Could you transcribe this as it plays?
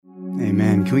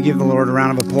Amen. Can we give the Lord a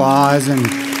round of applause? And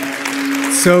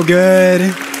so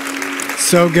good.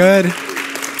 So good.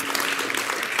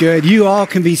 Good. You all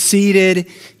can be seated.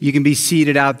 You can be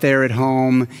seated out there at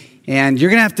home. And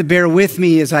you're going to have to bear with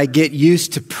me as I get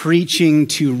used to preaching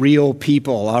to real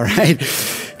people, all right?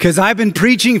 Because I've been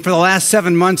preaching for the last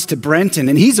 7 months to Brenton,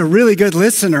 and he's a really good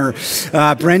listener,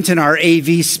 Brenton, our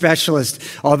AV specialist.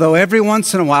 Although every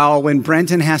once in a while, when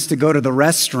Brenton has to go to the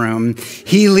restroom,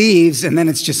 he leaves, and then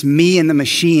it's just me and the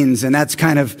machines, and that's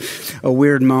kind of a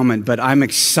weird moment. But I'm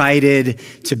excited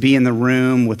to be in the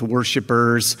room with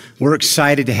worshipers. We're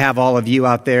excited to have all of you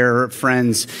out there,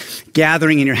 friends,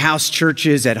 gathering in your house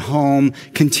churches, at home.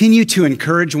 Continue to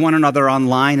encourage one another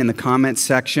online in the comments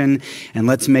section, and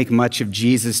let's make much of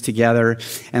Jesus together.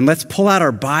 And let's pull out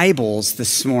our Bibles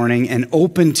this morning and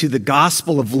open to the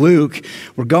Gospel of Luke.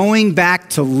 We're going back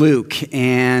to Luke,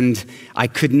 and I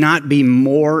could not be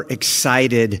more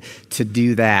excited to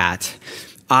do that.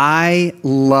 I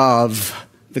love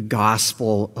the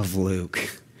Gospel of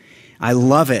Luke. I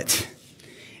love it.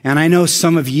 And I know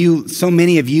so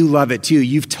many of you love it too.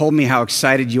 You've told me how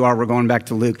excited you are we're going back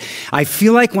to Luke. I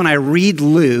feel like when I read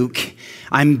Luke,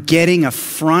 I'm getting a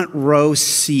front row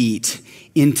seat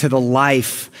into the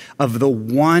life of the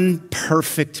one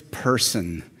perfect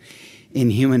person in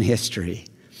human history.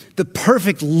 The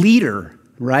perfect leader,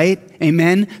 right?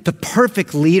 Amen? The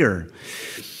perfect leader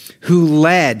who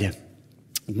led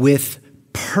with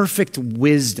perfect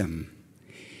wisdom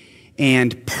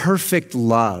and perfect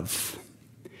love,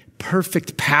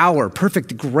 perfect power,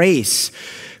 perfect grace,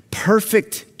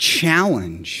 perfect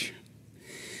challenge.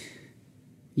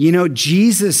 You know,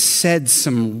 Jesus said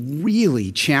some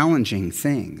really challenging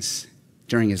things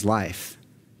during his life,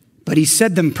 but he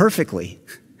said them perfectly.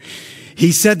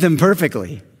 He said them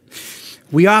perfectly.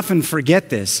 We often forget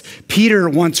this. Peter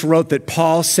once wrote that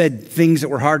Paul said things that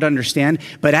were hard to understand,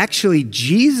 but actually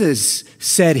Jesus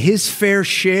said his fair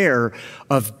share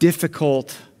of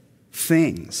difficult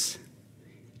things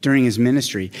during his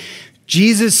ministry.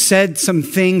 Jesus said some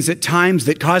things at times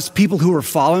that caused people who were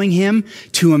following him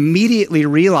to immediately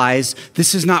realize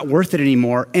this is not worth it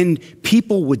anymore. And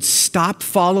people would stop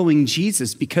following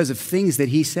Jesus because of things that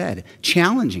he said,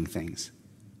 challenging things.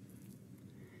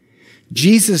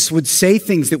 Jesus would say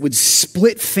things that would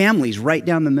split families right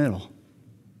down the middle.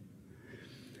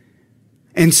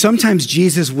 And sometimes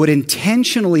Jesus would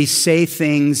intentionally say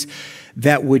things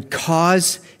that would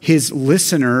cause his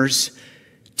listeners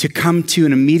to come to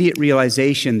an immediate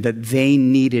realization that they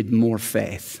needed more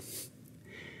faith.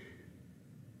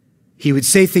 He would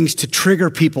say things to trigger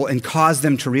people and cause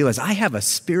them to realize, I have a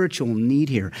spiritual need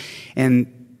here.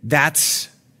 And that's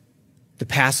the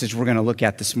passage we're going to look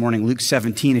at this morning. Luke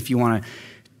 17, if you want to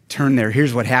turn there.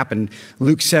 Here's what happened.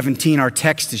 Luke 17, our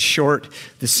text is short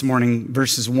this morning,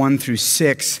 verses 1 through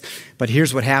 6. But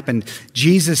here's what happened.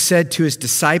 Jesus said to his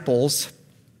disciples,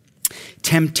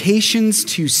 temptations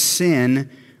to sin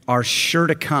are sure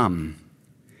to come,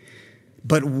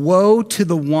 but woe to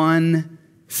the one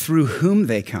through whom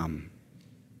they come.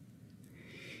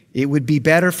 It would be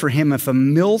better for him if a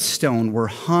millstone were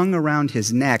hung around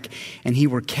his neck and he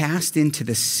were cast into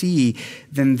the sea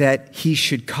than that he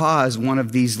should cause one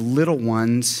of these little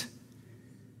ones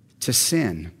to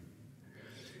sin.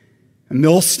 A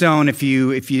millstone, if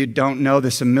you don't know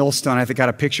this, a millstone, I think I got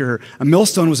a picture here. A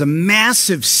millstone was a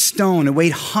massive stone. It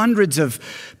weighed hundreds of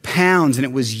pounds, and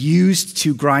it was used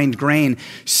to grind grain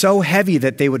so heavy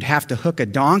that they would have to hook a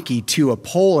donkey to a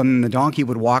pole, and then the donkey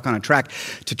would walk on a track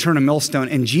to turn a millstone.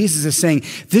 And Jesus is saying,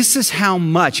 this is how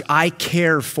much I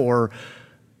care for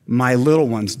my little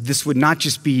ones. This would not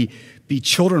just be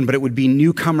children, but it would be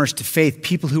newcomers to faith,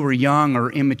 people who are young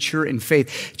or immature in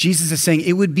faith. Jesus is saying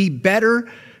it would be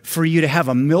better for you to have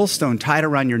a millstone tied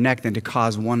around your neck than to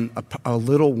cause a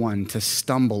little one to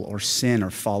stumble or sin or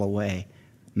fall away.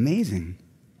 Amazing.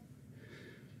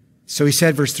 So he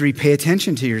said, verse 3, pay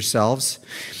attention to yourselves.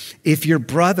 If your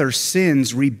brother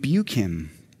sins, rebuke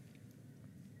him.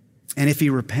 And if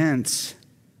he repents,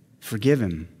 forgive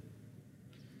him.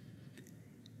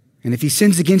 And if he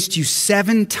sins against you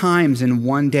 7 times in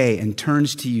one day and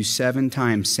turns to you 7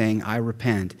 times saying, I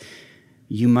repent,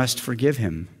 you must forgive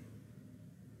him.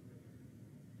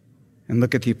 And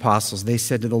look at the apostles. They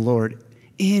said to the Lord,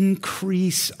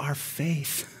 increase our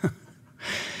faith.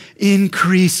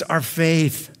 Increase our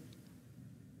faith.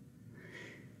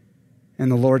 And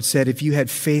the Lord said, if you had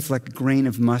faith like a grain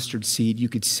of mustard seed, you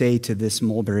could say to this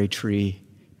mulberry tree,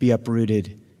 be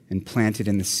uprooted and planted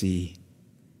in the sea,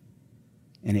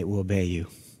 and it will obey you.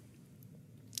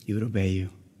 It would obey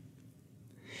you.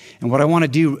 And what I want to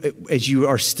do, as you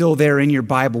are still there in your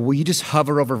Bible, will you just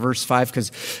hover over verse 5? Because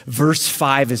verse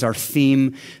 5 is our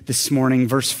theme this morning.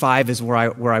 Verse 5 is where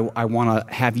I want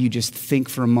to have you just think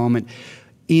for a moment.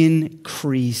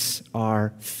 Increase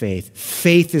our faith.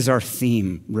 Faith is our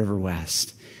theme, River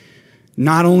West.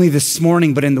 Not only this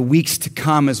morning, but in the weeks to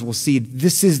come, as we'll see,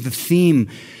 this is the theme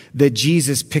that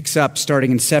Jesus picks up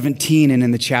starting in 17 and in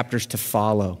the chapters to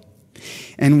follow.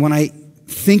 And when I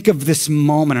think of this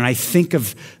moment and I think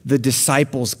of the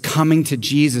disciples coming to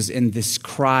Jesus in this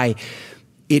cry,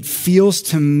 it feels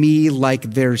to me like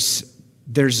there's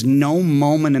no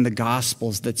moment in the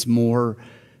Gospels that's more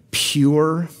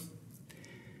pure,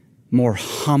 more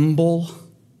humble,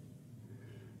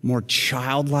 more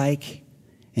childlike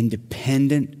and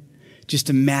dependent. Just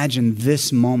imagine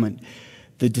this moment,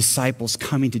 the disciples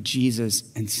coming to Jesus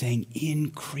and saying,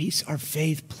 increase our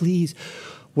faith, please.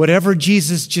 Whatever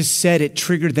Jesus just said, it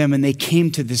triggered them, and they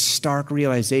came to this stark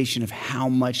realization of how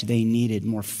much they needed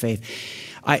more faith.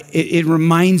 It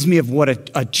reminds me of what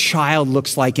a child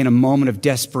looks like in a moment of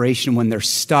desperation when they're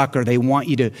stuck, or they want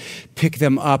you to pick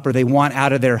them up, or they want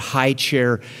out of their high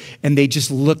chair, and they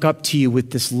just look up to you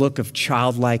with this look of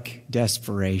childlike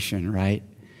desperation, right?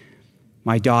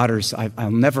 My daughters,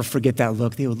 I'll never forget that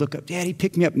look. They would look up, Daddy,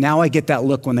 pick me up. Now I get that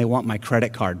look when they want my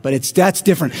credit card, but that's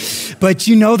different. But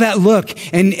you know that look,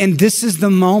 and this is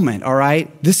the moment, all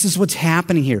right? This is what's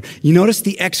happening here. You notice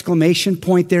the exclamation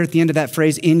point there at the end of that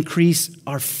phrase, increase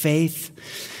our faith.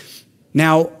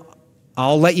 Now,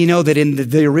 I'll let you know that in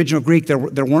the original Greek, there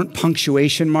weren't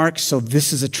punctuation marks, so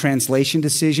this is a translation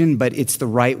decision, but it's the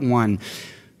right one.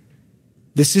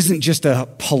 This isn't just a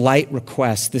polite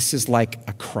request. This is like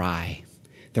a cry.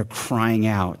 They're crying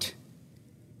out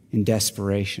in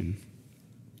desperation.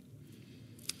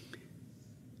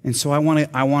 And so I want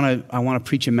to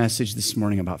preach a message this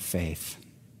morning about faith.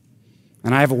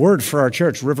 And I have a word for our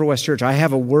church, River West Church. I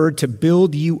have a word to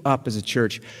build you up as a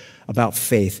church about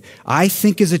faith. I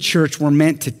think as a church, we're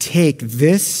meant to take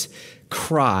this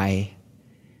cry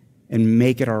and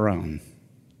make it our own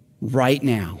right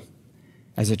now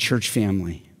as a church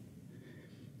family.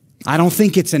 I don't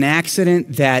think it's an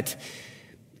accident that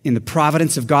in the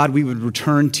providence of God, we would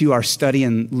return to our study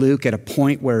in Luke at a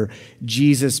point where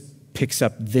Jesus picks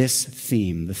up this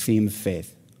theme, the theme of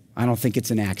faith. I don't think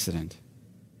it's an accident.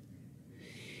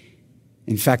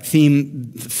 In fact,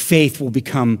 faith will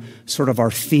become sort of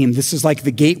our theme. This is like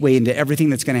the gateway into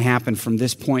everything that's going to happen from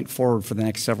this point forward for the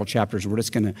next several chapters. We're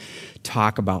just going to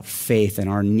talk about faith and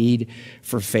our need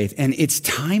for faith. And it's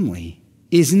timely.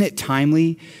 Isn't it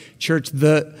timely, church?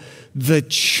 The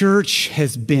church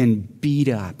has been beat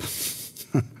up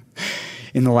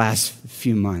in the last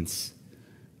few months.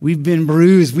 We've been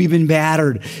bruised. We've been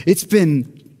battered. It's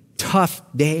been tough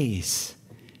days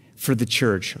for the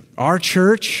church. Our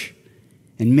church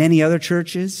and many other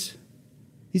churches,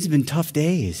 these have been tough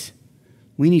days.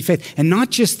 We need faith. And not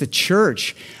just the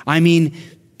church. I mean,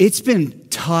 it's been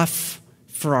tough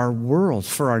for our world,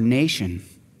 for our nation.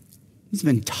 These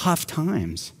have been tough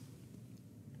times.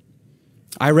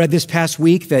 I read this past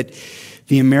week that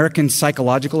the American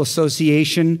Psychological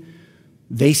Association,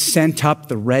 they sent up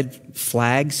the red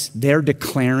flags. They're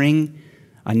declaring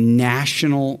a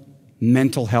national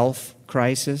mental health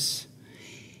crisis.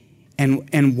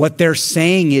 And what they're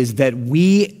saying is that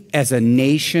we as a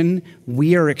nation,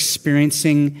 we are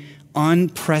experiencing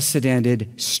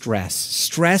unprecedented stress.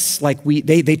 Stress, like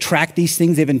they track these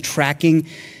things. They've been tracking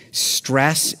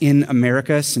stress in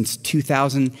America since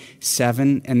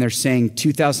 2007, and they're saying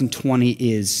 2020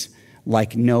 is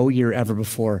like no year ever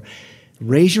before.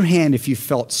 Raise your hand if you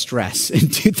felt stress in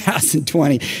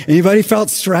 2020. Anybody felt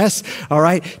stress? All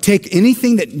right. Take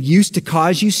anything that used to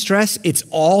cause you stress. It's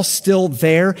all still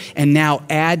there. And now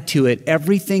add to it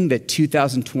everything that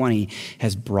 2020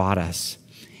 has brought us.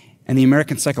 And the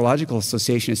American Psychological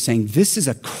Association is saying this is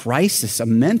a crisis, a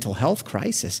mental health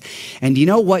crisis. And you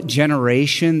know what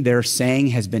generation they're saying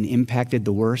has been impacted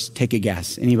the worst? Take a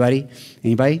guess. Anybody?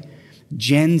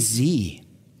 Gen Z.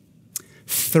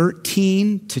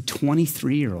 13 to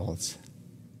 23-year-olds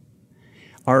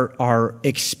are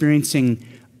experiencing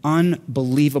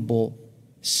unbelievable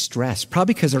stress,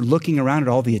 probably because they're looking around at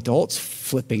all the adults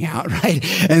flipping out, right?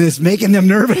 And it's making them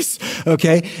nervous,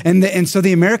 okay? And so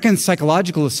the American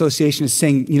Psychological Association is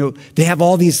saying, they have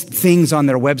all these things on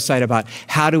their website about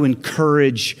how to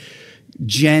encourage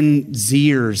Gen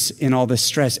Zers in all this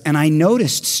stress. And I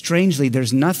noticed, strangely,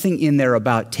 there's nothing in there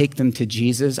about take them to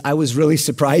Jesus. I was really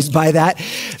surprised by that.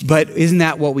 But isn't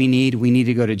that what we need? We need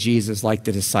to go to Jesus like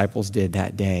the disciples did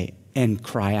that day and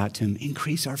cry out to him,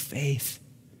 increase our faith.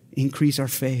 Increase our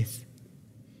faith.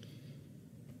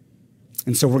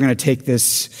 And so we're going to take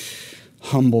this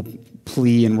humble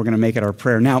plea, and we're going to make it our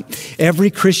prayer. Now,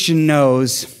 every Christian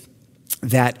knows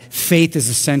that faith is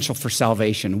essential for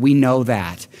salvation. We know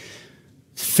that.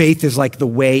 Faith is like the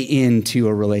way into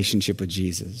a relationship with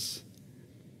Jesus.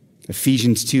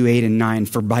 Ephesians 2:8-9,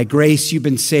 for by grace you've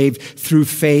been saved through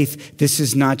faith. This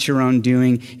is not your own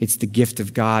doing. It's the gift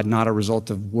of God, not a result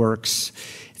of works.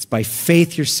 It's by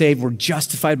faith you're saved. We're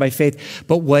justified by faith.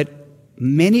 But what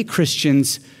many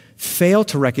Christians fail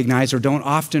to recognize or don't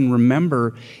often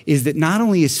remember is that not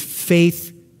only is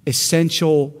faith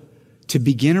essential to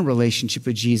begin a relationship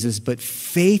with Jesus, but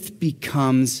faith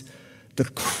becomes the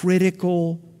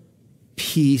critical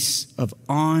piece of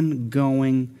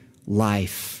ongoing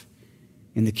life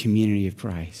in the community of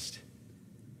Christ.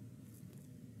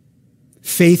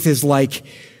 Faith is like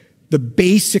the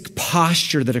basic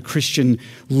posture that a Christian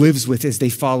lives with as they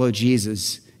follow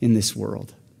Jesus in this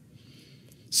world.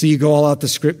 So you go all out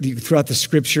throughout the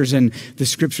scriptures, and the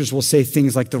scriptures will say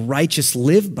things like the righteous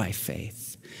live by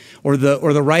faith. Or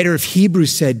the writer of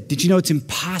Hebrews said, did you know it's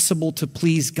impossible to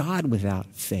please God without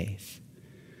faith?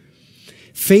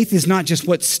 Faith is not just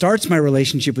what starts my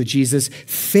relationship with Jesus.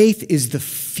 Faith is the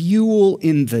fuel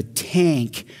in the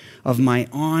tank of my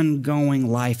ongoing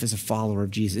life as a follower of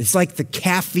Jesus. It's like the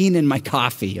caffeine in my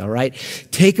coffee, all right?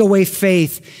 Take away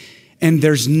faith, and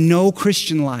there's no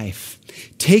Christian life.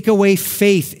 Take away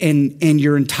faith, and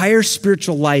your entire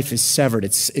spiritual life is severed.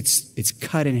 It's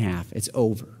cut in half. It's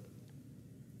over.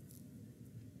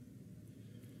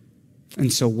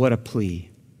 And so what a plea.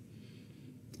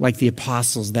 Like the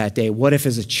apostles that day. What if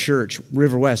as a church,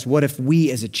 River West, what if we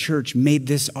as a church made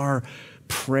this our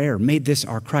prayer, made this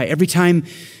our cry? Every time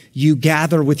you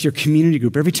gather with your community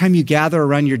group, every time you gather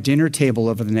around your dinner table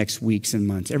over the next weeks and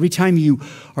months, every time you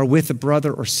are with a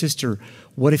brother or sister,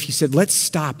 what if you said, let's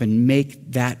stop and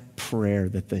make that prayer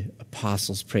that the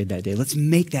apostles prayed that day. Let's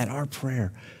make that our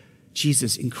prayer.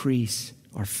 Jesus, increase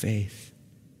our faith.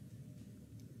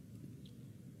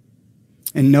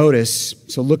 And notice,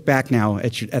 so look back now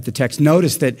at the text.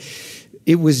 Notice that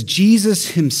it was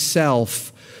Jesus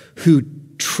himself who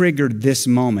triggered this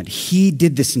moment. He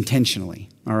did this intentionally,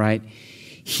 all right?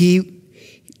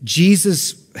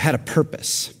 Jesus had a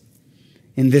purpose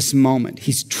in this moment.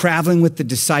 He's traveling with the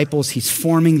disciples. He's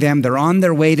forming them. They're on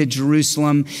their way to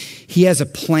Jerusalem. He has a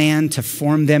plan to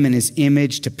form them in his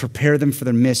image, to prepare them for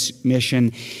their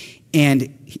mission.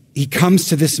 And he comes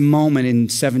to this moment in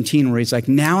 17 where he's like,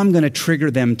 now I'm going to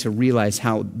trigger them to realize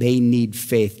how they need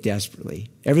faith desperately.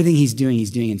 Everything he's doing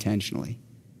intentionally.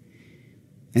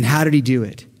 And how did he do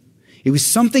it? It was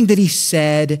something that he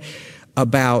said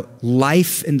about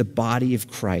life in the body of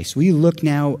Christ. We look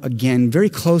now again very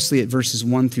closely at verses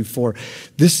 1-4.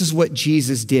 This is what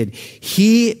Jesus did.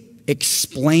 He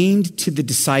explained to the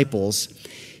disciples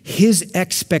his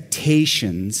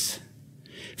expectations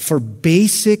for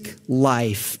basic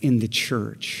life in the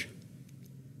church,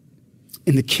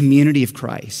 in the community of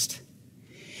Christ.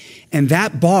 And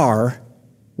that bar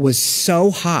was so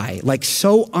high, like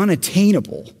so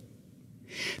unattainable,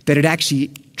 that it actually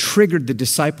triggered the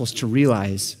disciples to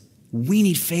realize we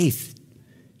need faith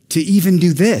to even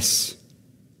do this.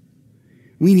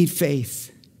 We need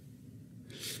faith.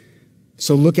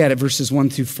 So look at it, verses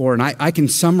 1-4. And I can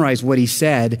summarize what he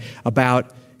said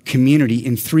about community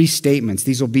in 3 statements.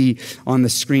 These will be on the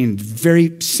screen.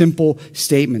 Very simple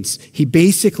statements. He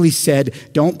basically said,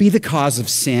 don't be the cause of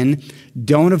sin,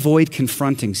 don't avoid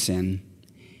confronting sin,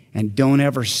 and don't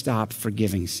ever stop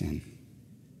forgiving sin.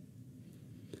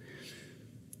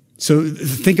 So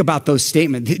think about those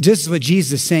statements. This is what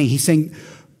Jesus is saying. He's saying,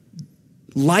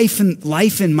 life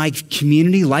in my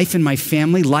community, life in my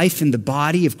family, life in the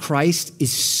body of Christ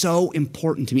is so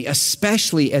important to me,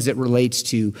 especially as it relates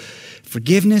to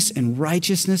forgiveness and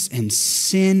righteousness and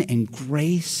sin and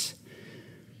grace.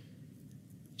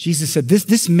 Jesus said,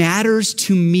 this matters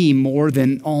to me more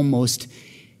than almost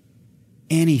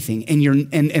anything.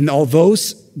 And all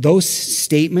those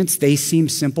statements, they seem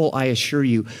simple. I assure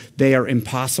you, they are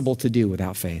impossible to do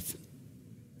without faith.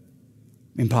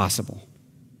 Impossible.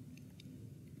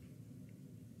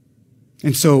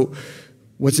 And so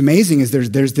what's amazing is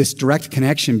there's this direct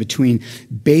connection between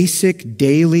basic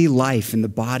daily life in the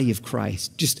body of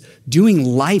Christ, just doing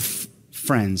life,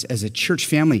 friends, as a church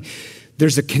family.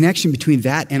 There's a connection between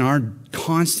that and our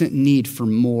constant need for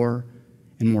more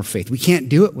and more faith. We can't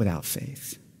do it without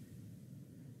faith.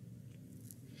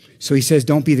 So he says,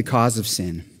 don't be the cause of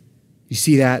sin. You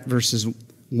see that, verses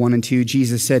 1 and 2.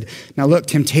 Jesus said, now look,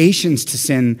 temptations to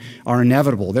sin are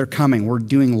inevitable. They're coming. We're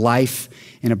doing life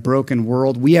in a broken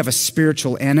world. We have a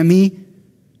spiritual enemy.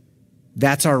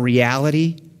 That's our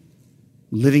reality.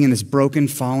 living in this broken,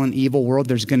 fallen, evil world.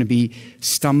 There's going to be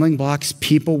stumbling blocks.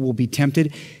 People will be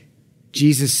tempted.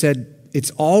 Jesus said,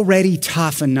 it's already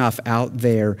tough enough out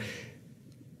there.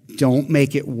 Don't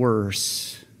make it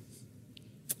worse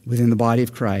within the body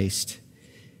of Christ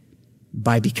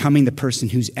by becoming the person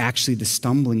who's actually the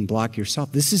stumbling block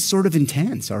yourself. This is sort of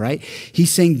intense, all right?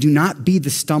 He's saying, do not be the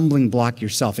stumbling block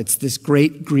yourself. It's this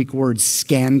great Greek word,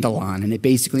 scandalon, and it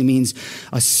basically means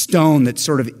a stone that's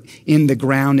sort of in the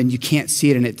ground and you can't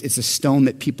see it, and it's a stone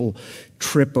that people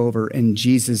trip over. And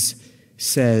Jesus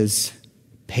says,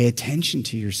 pay attention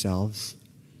to yourselves.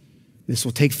 This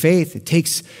will take faith. It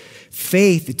takes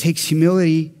faith. It takes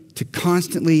humility to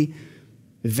constantly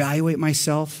evaluate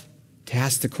myself, to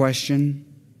ask the question,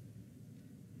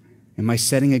 am I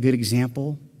setting a good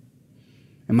example?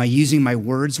 Am I using my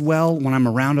words well when I'm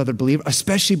around other believers,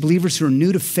 especially believers who are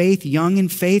new to faith, young in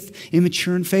faith,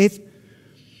 immature in faith?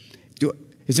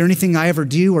 Is there anything I ever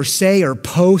do or say or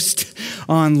post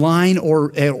online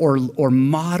or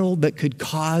model that could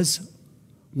cause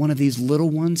one of these little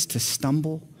ones to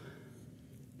stumble?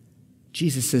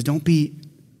 Jesus says, don't be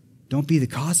the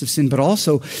cause of sin, but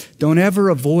also don't ever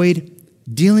avoid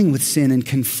dealing with sin and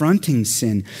confronting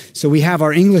sin. So we have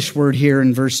our English word here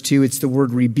in verse 2. It's the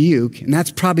word rebuke, and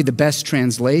that's probably the best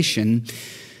translation.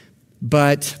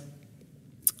 But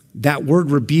that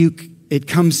word rebuke, it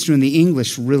comes through in the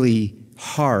English really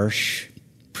harsh,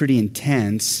 pretty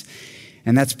intense.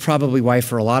 And that's probably why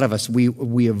for a lot of us,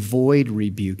 we avoid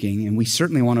rebuking, and we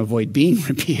certainly want to avoid being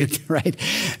rebuked, right?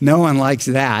 No one likes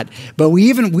that. But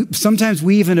sometimes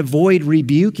we even avoid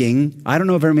rebuking. I don't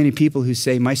know very many people who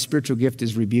say, my spiritual gift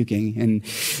is rebuking,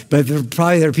 but there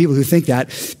are people who think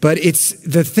that. But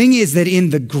the thing is that in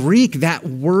the Greek, that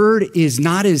word is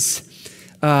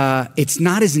it's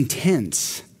not as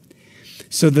intense.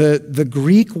 So the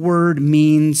Greek word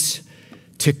means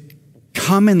to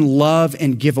come in love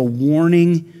and give a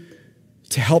warning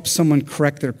to help someone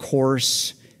correct their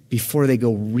course before they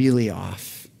go really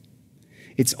off.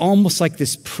 It's almost like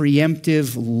this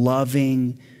preemptive,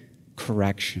 loving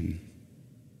correction.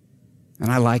 And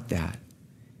I like that.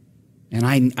 And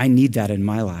I need that in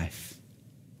my life.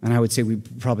 And I would say we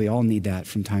probably all need that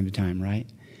from time to time, right?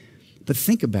 But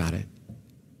think about it.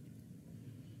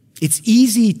 It's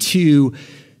easy to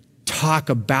talk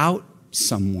about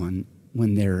someone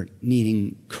when they're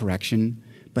needing correction,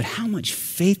 but how much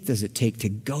faith does it take to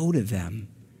go to them?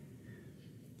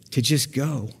 To just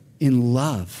go in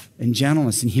love and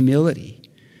gentleness and humility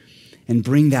and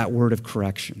bring that word of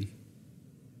correction.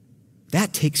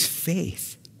 That takes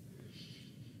faith.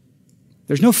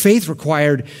 There's no faith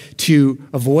required to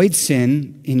avoid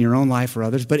sin in your own life or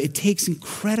others, but it takes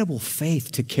incredible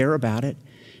faith to care about it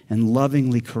and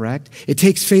lovingly correct. It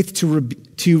takes faith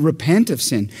to repent of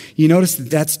sin. You notice that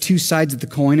that's two sides of the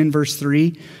coin in verse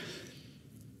 3.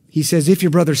 He says, if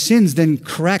your brother sins, then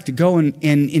correct. Go and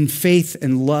in faith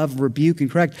and love, rebuke and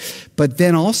correct. But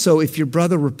then also, if your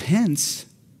brother repents,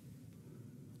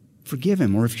 forgive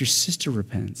him. Or if your sister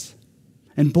repents.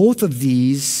 And both of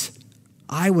these,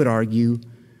 I would argue,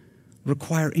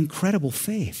 require incredible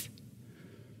faith.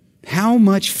 How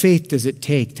much faith does it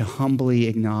take to humbly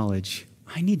acknowledge,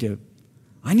 I need to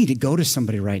go to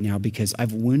somebody right now because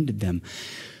I've wounded them.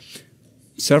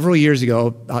 Several years ago,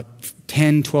 about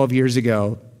 10, 12 years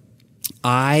ago,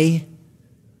 the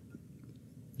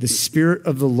Spirit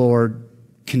of the Lord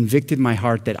convicted my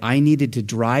heart that I needed to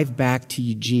drive back to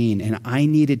Eugene and I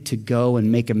needed to go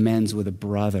and make amends with a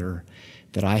brother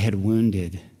that I had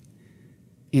wounded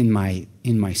in my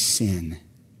sin.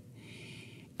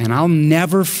 And I'll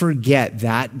never forget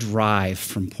that drive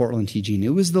from Portland to Eugene.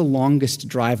 It was the longest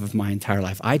drive of my entire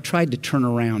life. I tried to turn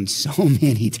around so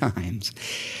many times.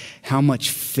 How much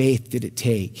faith did it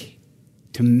take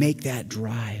to make that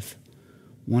drive?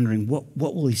 Wondering, what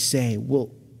will he say?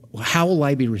 How will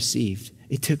I be received?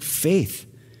 It took faith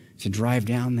to drive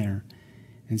down there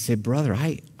and say, brother,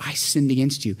 I sinned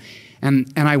against you.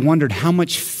 And I wondered, how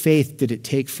much faith did it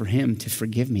take for him to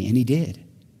forgive me? And he did.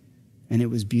 And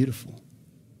it was beautiful.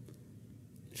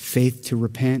 Faith to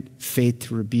repent, faith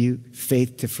to rebuke,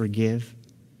 faith to forgive.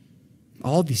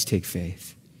 All these take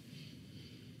faith.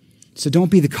 So don't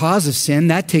be the cause of sin.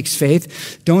 That takes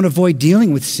faith. Don't avoid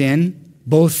dealing with sin,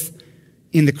 both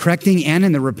in the correcting and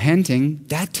in the repenting.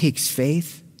 That takes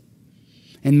faith.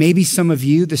 And maybe some of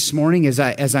you this morning,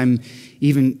 as I'm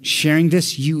even sharing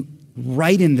this, you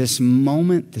right in this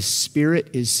moment, the Spirit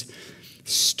is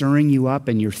stirring you up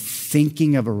and you're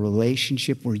thinking of a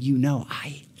relationship where you know,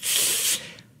 I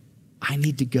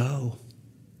need to go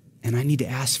and I need to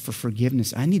ask for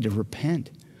forgiveness. I need to repent.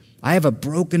 I have a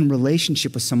broken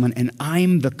relationship with someone and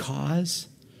I'm the cause.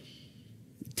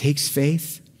 It takes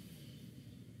faith.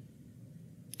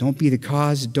 Don't be the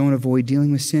cause. Don't avoid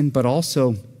dealing with sin, but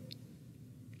also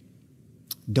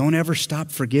don't ever stop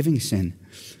forgiving sin.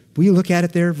 Will you look at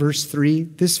it there, verse 3?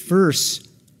 This verse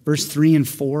 3 and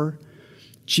 4,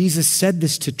 Jesus said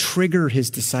this to trigger his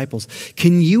disciples.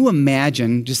 Can you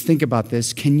imagine, just think about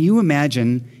this, can you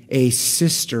imagine a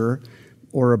sister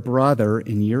or a brother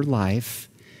in your life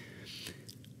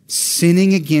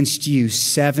sinning against you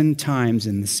 7 times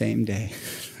in the same day?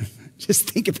 Just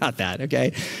think about that,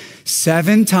 okay?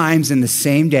 7 times in the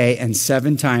same day and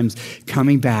 7 times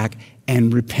coming back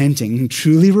and repenting,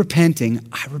 truly repenting.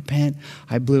 I repent,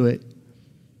 I blew it.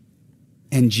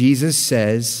 And Jesus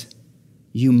says,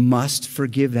 you must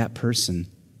forgive that person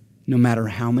no matter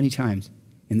how many times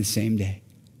in the same day.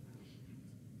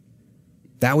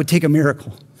 That would take a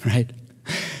miracle, right?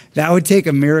 That would take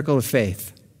a miracle of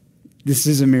faith. This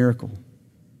is a miracle.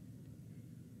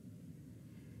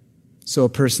 So a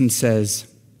person says,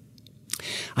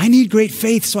 I need great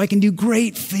faith so I can do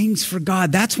great things for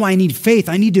God. That's why I need faith.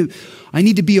 I need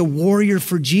to be a warrior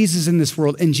for Jesus in this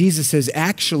world. And Jesus says,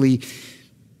 actually,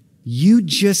 you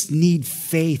just need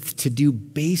faith to do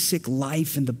basic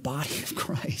life in the body of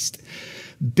Christ.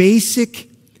 Basic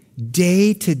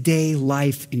day-to-day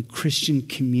life in Christian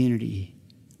community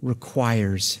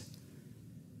requires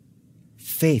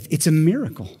faith. It's a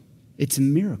miracle. It's a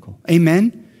miracle.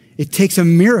 Amen? It takes a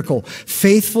miracle.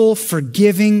 Faithful,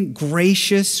 forgiving,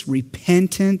 gracious,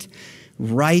 repentant,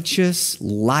 righteous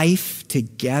life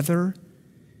together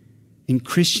in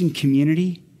Christian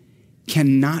community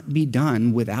cannot be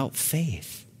done without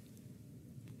faith.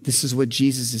 This is what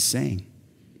Jesus is saying.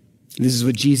 This is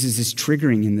what Jesus is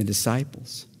triggering in the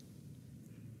disciples.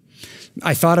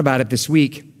 I thought about it this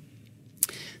week.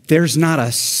 There's not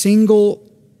a single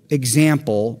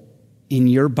example in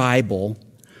your Bible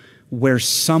where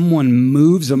someone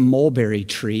moves a mulberry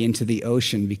tree into the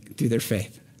ocean through their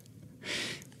faith.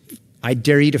 I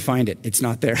dare you to find it. It's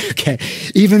not there, okay?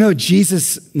 Even though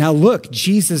Jesus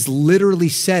literally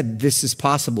said this is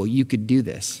possible. You could do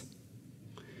this.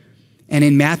 And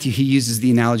in Matthew, he uses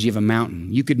the analogy of a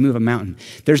mountain. You could move a mountain.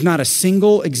 There's not a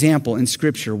single example in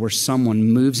Scripture where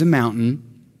someone moves a mountain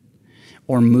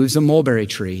or moves a mulberry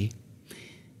tree,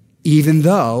 even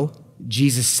though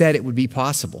Jesus said it would be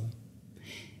possible.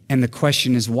 And the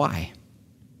question is why?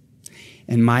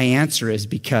 And my answer is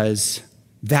because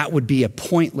that would be a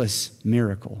pointless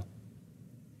miracle.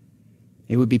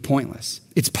 It would be pointless.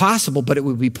 It's possible, but it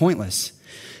would be pointless.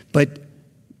 But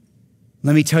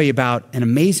let me tell you about an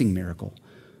amazing miracle.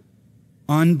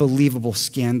 Unbelievable,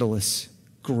 scandalous,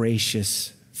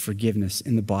 gracious forgiveness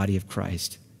in the body of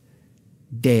Christ.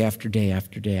 Day after day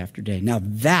after day after day. Now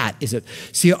that is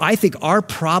I think our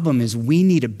problem is we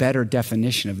need a better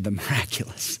definition of the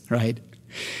miraculous, right?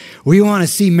 We want to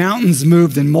see mountains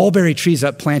moved and mulberry trees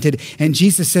upplanted, and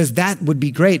Jesus says that would be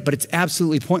great, but it's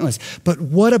absolutely pointless. But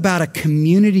what about a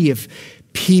community of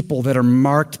people that are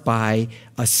marked by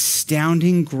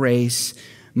astounding grace,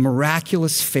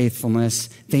 miraculous faithfulness?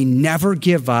 They never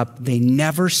give up, they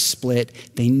never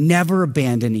split, they never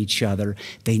abandon each other,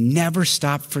 they never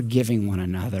stop forgiving one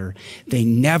another, they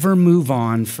never move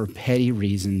on for petty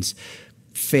reasons.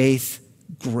 Faith,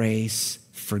 grace,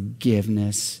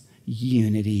 forgiveness,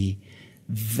 unity,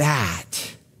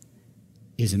 that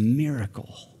is a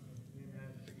miracle.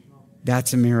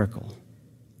 That's a miracle.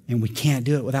 And we can't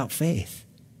do it without faith.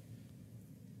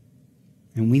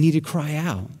 And we need to cry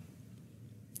out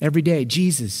every day,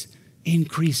 Jesus,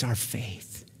 increase our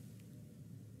faith.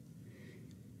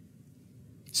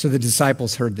 So the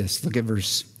disciples heard this. Look at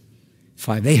verse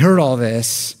 5. They heard all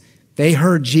this. They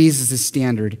heard Jesus'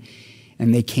 standard,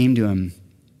 and they came to him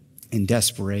in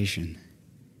desperation.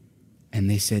 And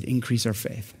they said, increase our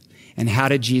faith. And how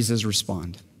did Jesus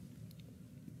respond?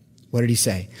 What did he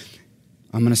say?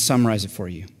 I'm going to summarize it for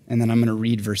you, and then I'm going to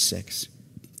read verse 6.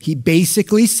 He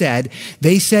basically said,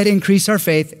 they said, increase our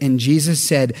faith, and Jesus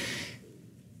said,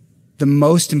 the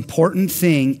most important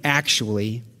thing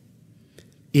actually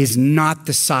is not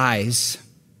the size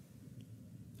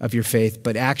of your faith,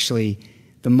 but actually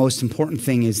the most important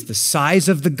thing is the size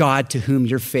of the God to whom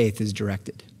your faith is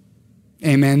directed.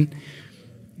 Amen.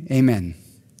 Amen.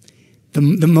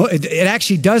 It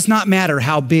actually does not matter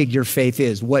how big your faith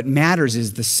is. What matters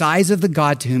is the size of the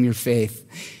God to whom your faith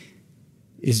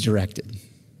is directed.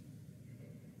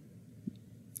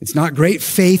 It's not great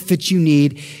faith that you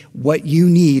need. What you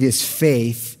need is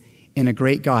faith in a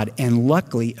great God. And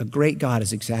luckily, a great God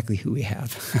is exactly who we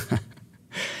have.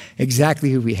 Exactly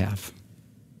who we have.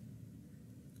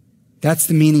 That's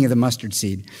the meaning of the mustard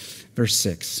seed. Verse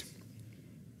 6.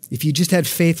 If you just had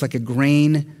faith like a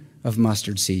grain of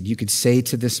mustard seed, you could say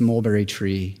to this mulberry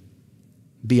tree,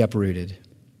 be uprooted.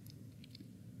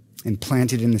 and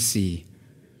plant it in the sea,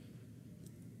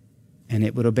 and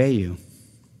it would obey you.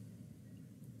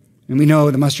 And we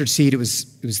know the mustard seed, it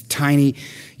was tiny.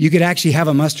 You could actually have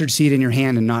a mustard seed in your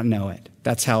hand and not know it.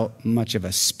 That's how much of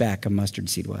a speck a mustard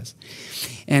seed was.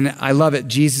 And I love it.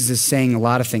 Jesus is saying a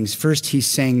lot of things. First, he's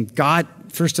saying, God,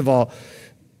 first of all,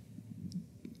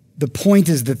 the point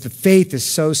is that the faith is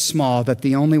so small that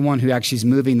the only one who actually is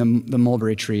moving the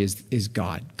mulberry tree is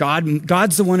God.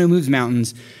 God's the one who moves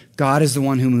mountains. God is the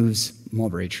one who moves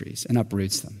mulberry trees and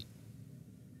uproots them.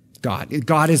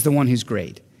 God is the one who's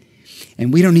great.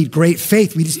 And we don't need great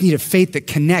faith. We just need a faith that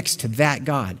connects to that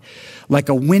God, like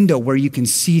a window where you can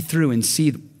see through and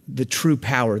see the true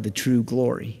power, the true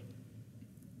glory.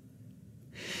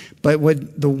 But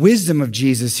what the wisdom of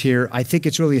Jesus here, I think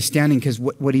it's really astounding, because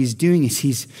what he's doing is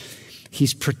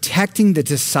he's protecting the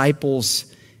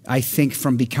disciples, I think,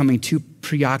 from becoming too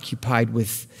preoccupied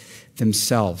with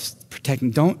themselves.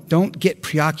 Don't get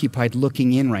preoccupied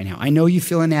looking in right now. I know you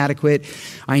feel inadequate.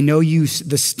 I know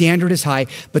the standard is high,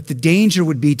 but the danger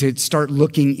would be to start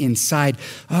looking inside.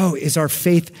 Oh, is our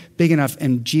faith big enough?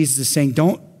 And Jesus is saying,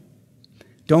 don't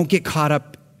get caught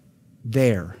up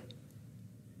there.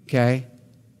 Okay?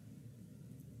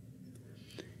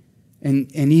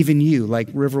 And even you, like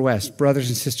River West, brothers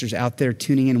and sisters out there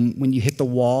tuning in, when you hit the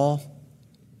wall,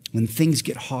 when things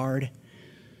get hard,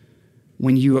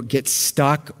 when you get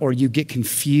stuck or you get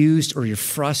confused or you're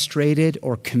frustrated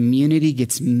or community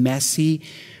gets messy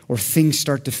or things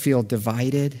start to feel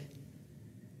divided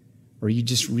or you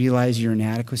just realize your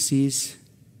inadequacies,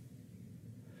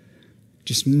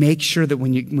 just make sure that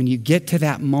when you get to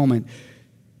that moment,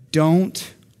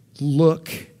 don't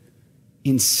look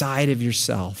inside of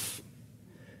yourself.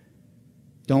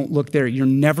 Don't look there. You're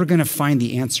never going to find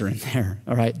the answer in there,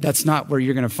 all right? That's not where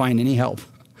you're going to find any help.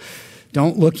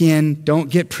 Don't look in. Don't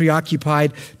get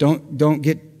preoccupied. Don't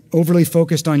get overly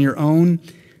focused on your own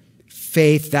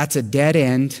faith. That's a dead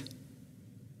end.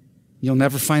 You'll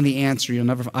never find the answer.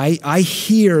 I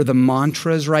hear the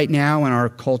mantras right now in our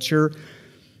culture,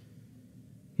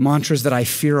 mantras that I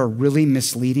fear are really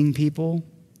misleading people.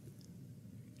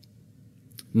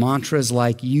 Mantras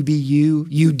like, you be you,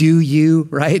 you do you,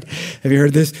 right? Have you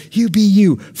heard this? You be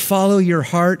you. Follow your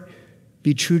heart.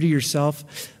 Be true to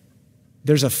yourself.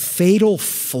 There's a fatal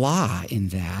flaw in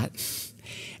that.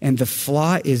 And the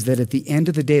flaw is that at the end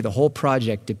of the day, the whole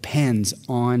project depends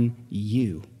on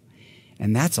you.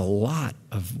 And that's a lot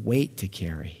of weight to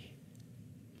carry.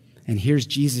 And here's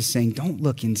Jesus saying, don't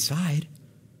look inside.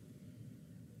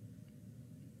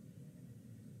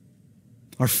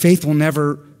 Our faith will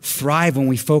never thrive when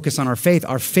we focus on our faith.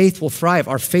 Our faith will thrive.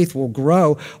 Our faith will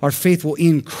grow. Our faith will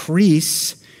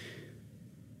increase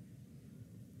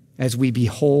as we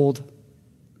behold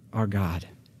our God.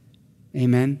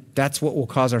 Amen? That's what will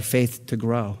cause our faith to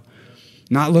grow.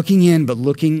 Not looking in, but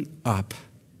looking up,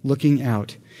 looking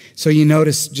out. So you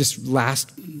notice, just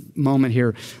last moment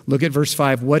here, look at verse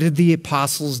 5. What did the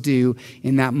apostles do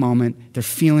in that moment? They're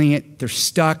feeling it. They're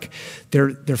stuck.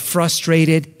 They're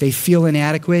frustrated. They feel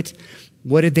inadequate.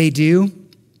 What did they do?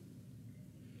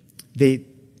 They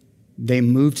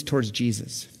moved towards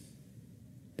Jesus.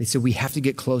 They said, we have to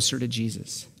get closer to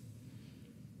Jesus.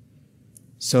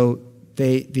 So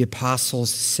the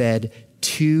apostles said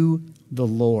to the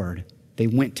Lord. They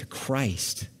went to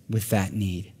Christ with that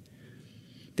need.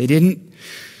 They didn't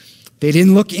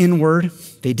look inward.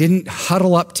 They didn't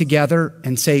huddle up together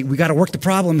and say, we got to work the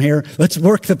problem here. Let's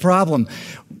work the problem.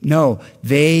 No,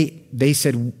 they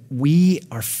said, we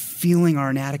are feeling our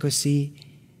inadequacy.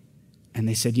 And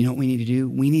they said, you know what we need to do?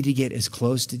 We need to get as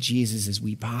close to Jesus as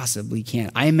we possibly can.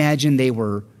 I imagine they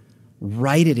were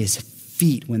right at his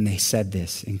feet when they said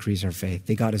this, increase our faith.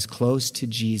 They got as close to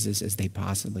Jesus as they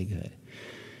possibly could.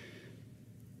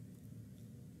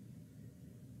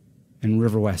 And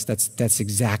River West, that's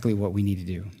exactly what we need to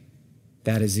do.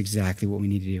 That is exactly what we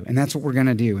need to do. And that's what we're going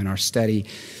to do in our study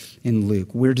in Luke.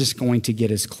 We're just going to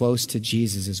get as close to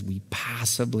Jesus as we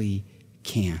possibly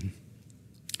can.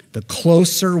 The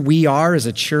closer we are as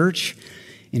a church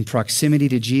in proximity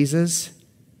to Jesus,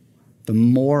 the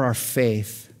more our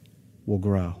faith will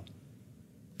grow.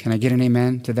 Can I get an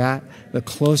amen to that? The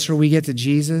closer we get to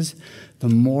Jesus, the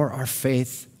more our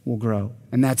faith will grow.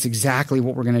 And that's exactly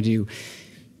what we're going to do.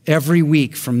 Every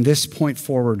week from this point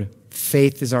forward,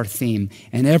 faith is our theme.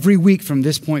 And every week from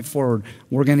this point forward,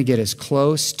 we're going to get as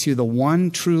close to the one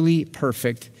truly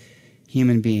perfect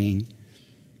human being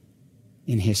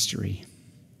in history.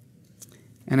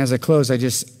 And as I close,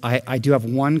 I do have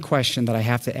one question that I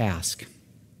have to ask.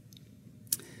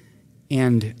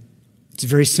 And it's a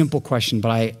very simple question,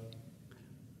 but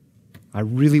I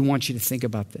really want you to think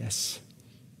about this.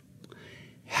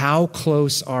 How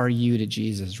close are you to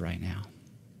Jesus right now?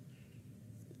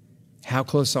 How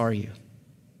close are you?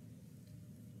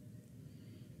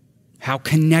 How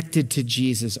connected to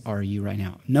Jesus are you right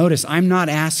now? Notice, I'm not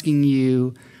asking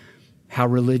you how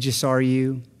religious are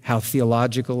you, how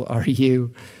theological are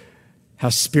you, how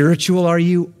spiritual are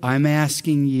you? I'm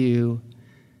asking you,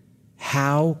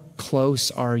 how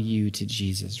close are you to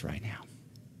Jesus right now?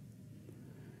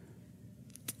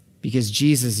 Because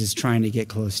Jesus is trying to get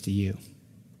close to you.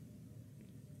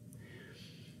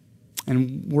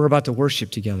 And we're about to worship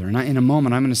together. And in a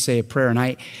moment, I'm going to say a prayer.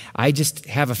 And I just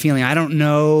have a feeling, I don't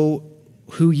know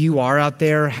who you are out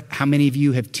there, how many of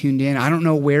you have tuned in. I don't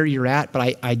know where you're at,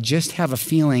 but I just have a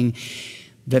feeling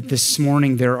that this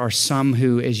morning there are some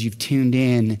who, as you've tuned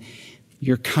in,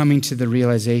 you're coming to the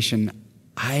realization,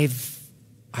 I've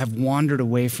wandered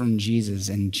away from Jesus,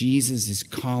 and Jesus is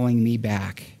calling me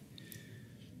back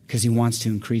because he wants to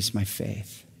increase my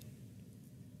faith.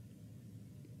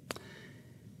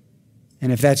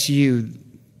 And if that's you,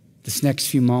 this next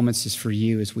few moments is for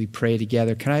you as we pray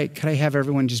together. Could I have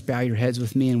everyone just bow your heads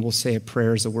with me, and we'll say a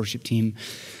prayer as the worship team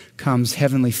comes.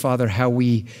 Heavenly Father, how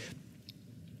we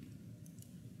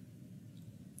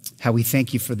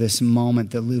thank you for this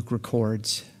moment that Luke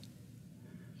records.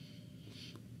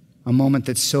 A moment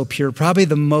that's so pure, probably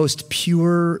the most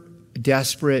pure,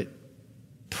 desperate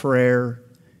prayer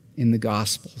in the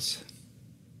Gospels.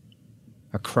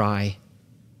 A cry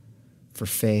for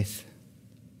faith.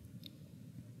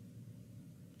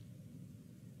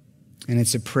 And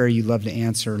it's a prayer you love to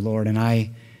answer, Lord. And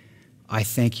I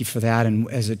thank you for that. And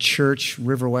as a church,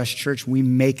 River West Church, we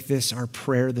make this our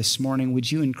prayer this morning. Would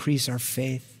you increase our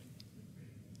faith?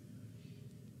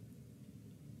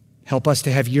 Help us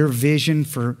to have your vision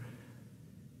for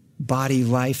body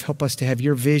life. Help us to have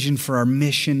your vision for our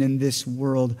mission in this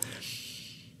world.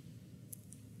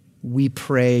 We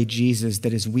pray, Jesus,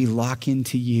 that as we lock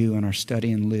into you in our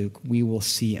study in Luke, we will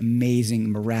see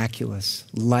amazing, miraculous,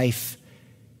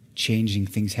 life-changing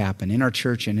things happen in our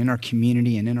church and in our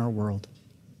community and in our world.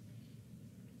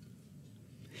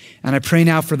 And I pray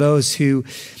now for those who,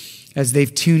 as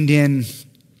they've tuned in,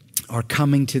 are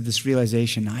coming to this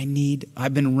realization,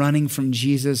 I've been running from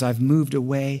Jesus, I've moved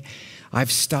away,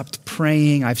 I've stopped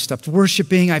praying, I've stopped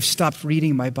worshiping, I've stopped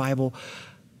reading my Bible,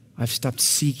 I've stopped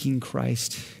seeking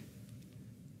Christ.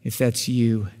 If that's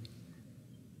you,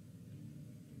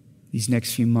 these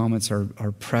next few moments are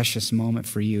a precious moment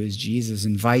for you as Jesus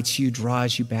invites you,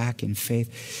 draws you back in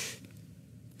faith.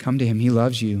 Come to him, he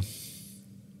loves you.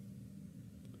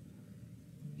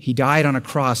 He died on a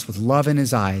cross with love in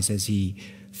his eyes as he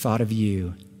thought of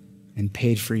you and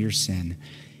paid for your sin.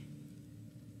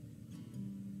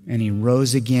 And he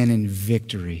rose again in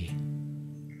victory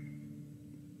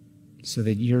so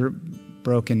that your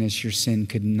brokenness, your sin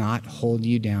could not hold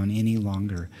you down any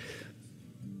longer.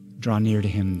 Draw near to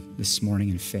him this morning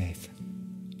in faith.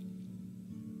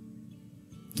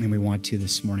 And we want to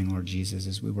this morning, Lord Jesus,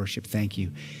 as we worship. Thank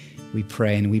you. We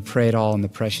pray, and we pray it all in the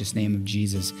precious name of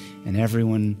Jesus. And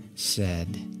everyone said,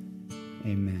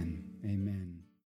 amen. Amen.